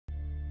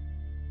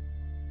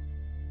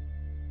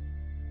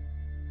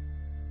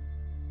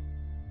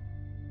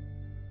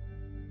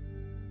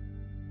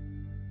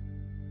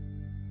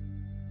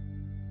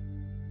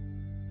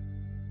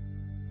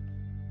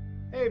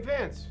Hey,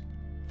 Vince.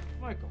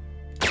 Michael.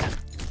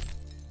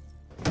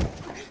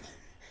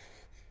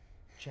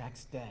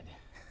 Jack's dead.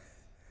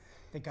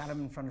 They got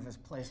him in front of his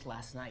place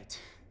last night.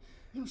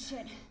 No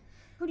shit.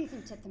 Who do you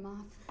think tipped them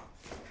off?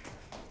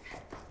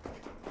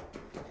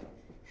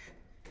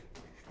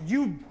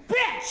 You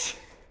bitch!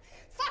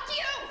 Fuck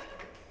you!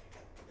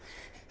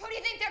 Who do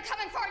you think they're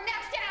coming for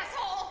next,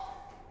 asshole?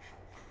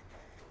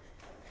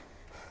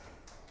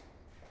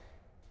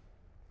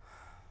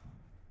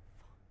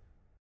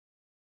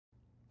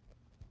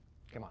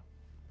 Come on.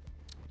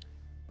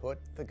 Put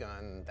the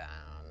gun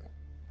down.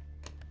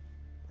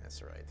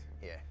 That's right.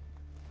 Yeah.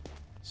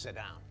 Sit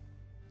down.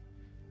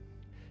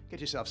 Get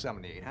yourself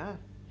something to eat, huh?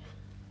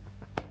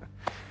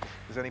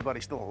 Is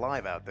anybody still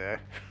alive out there?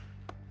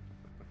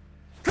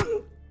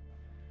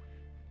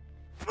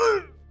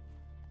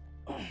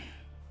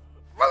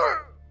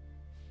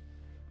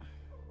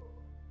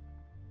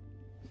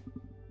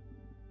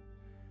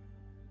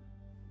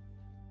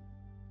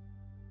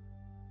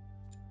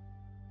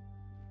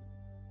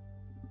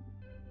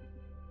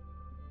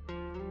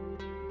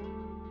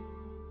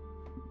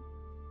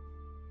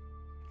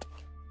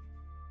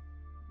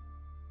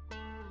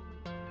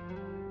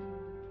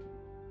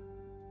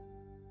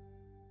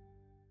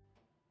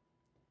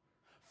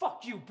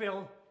 Fuck you,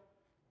 Bill.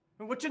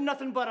 And what, you're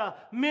nothing but a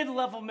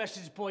mid-level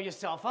message boy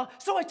yourself, huh?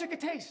 So I took a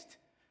taste.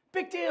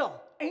 Big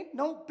deal. Ain't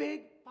no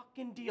big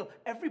fucking deal.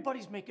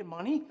 Everybody's making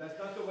money. That's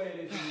not the way it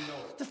is, and you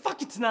know it. The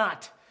fuck it's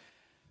not.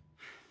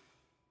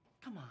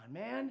 Come on,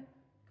 man.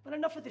 Come on,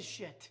 enough of this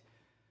shit.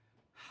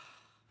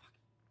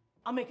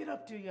 I'll make it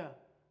up to you.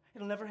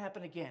 It'll never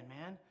happen again,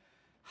 man.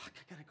 I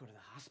gotta go to the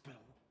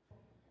hospital.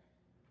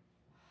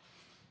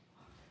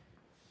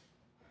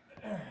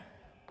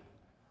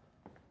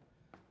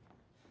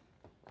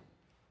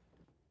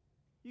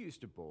 You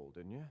used to bowl,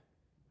 didn't you?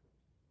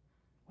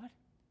 What?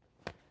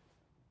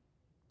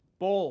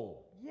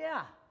 Bowl.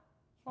 Yeah,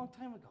 long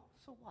time ago.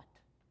 So what?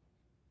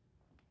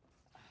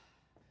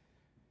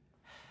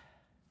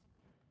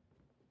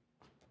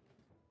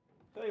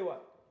 Tell you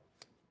what.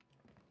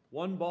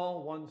 1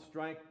 ball, 1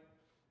 strike,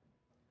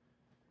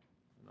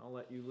 and I'll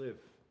let you live.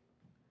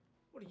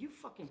 What, are you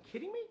fucking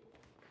kidding me?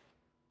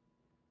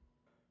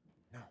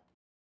 No.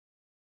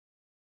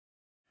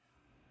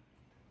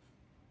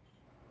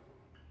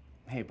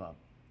 Hey, Bob.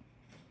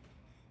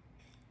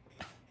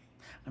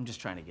 I'm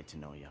just trying to get to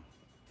know you.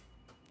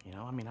 You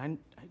know, I mean, I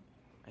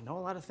know a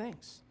lot of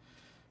things.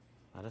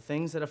 A lot of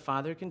things that a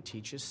father can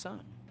teach his son.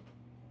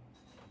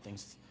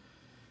 Things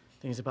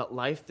about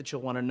life that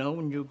you'll want to know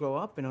when you grow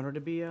up in order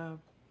to be an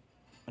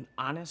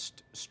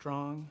honest,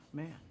 strong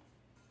man.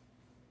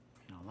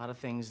 You know, a lot of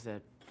things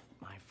that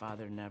my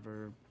father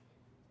never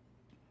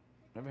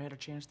had a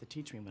chance to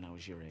teach me when I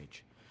was your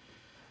age.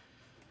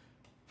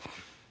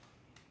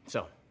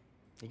 So,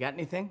 you got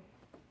anything?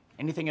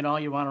 Anything at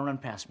all you want to run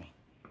past me?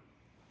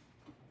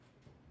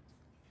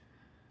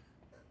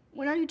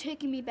 When are you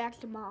taking me back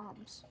to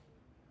Mom's?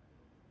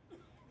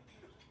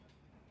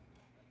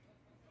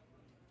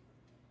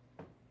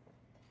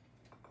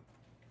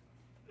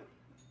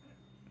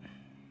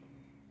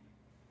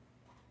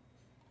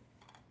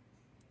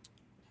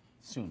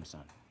 Soon,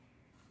 son.